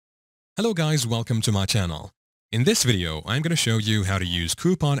Hello guys, welcome to my channel. In this video, I'm going to show you how to use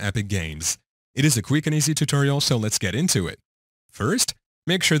Coupon Epic Games. It is a quick and easy tutorial, so let's get into it. First,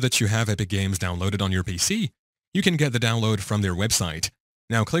 make sure that you have Epic Games downloaded on your PC. You can get the download from their website.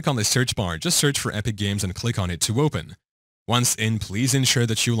 Now click on the search bar, just search for Epic Games and click on it to open. Once in, please ensure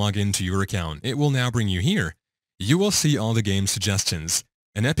that you log into your account. It will now bring you here. You will see all the game suggestions.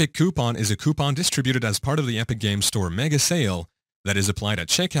 An Epic coupon is a coupon distributed as part of the Epic Games Store Mega Sale that is applied at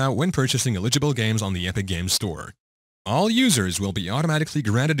checkout when purchasing eligible games on the Epic Games Store. All users will be automatically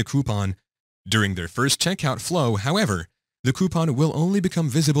granted a coupon during their first checkout flow. However, the coupon will only become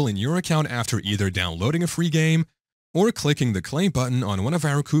visible in your account after either downloading a free game or clicking the claim button on one of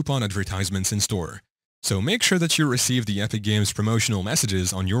our coupon advertisements in store. So make sure that you receive the Epic Games promotional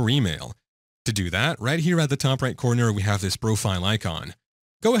messages on your email. To do that, right here at the top right corner we have this profile icon.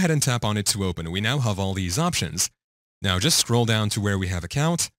 Go ahead and tap on it to open. We now have all these options. Now just scroll down to where we have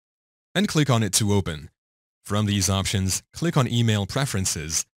account and click on it to open. From these options, click on Email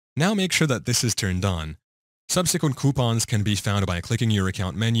Preferences. Now make sure that this is turned on. Subsequent coupons can be found by clicking your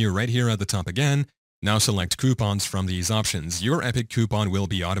account menu right here at the top again. Now select coupons from these options. Your Epic coupon will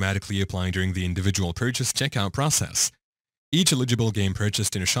be automatically applied during the individual purchase checkout process. Each eligible game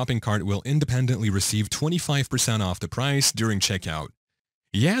purchased in a shopping cart will independently receive 25% off the price during checkout.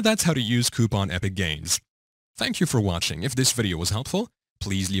 Yeah, that's how to use Coupon Epic Games. Thank you for watching. If this video was helpful,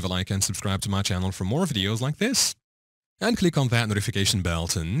 please leave a like and subscribe to my channel for more videos like this. And click on that notification bell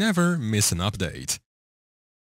to never miss an update.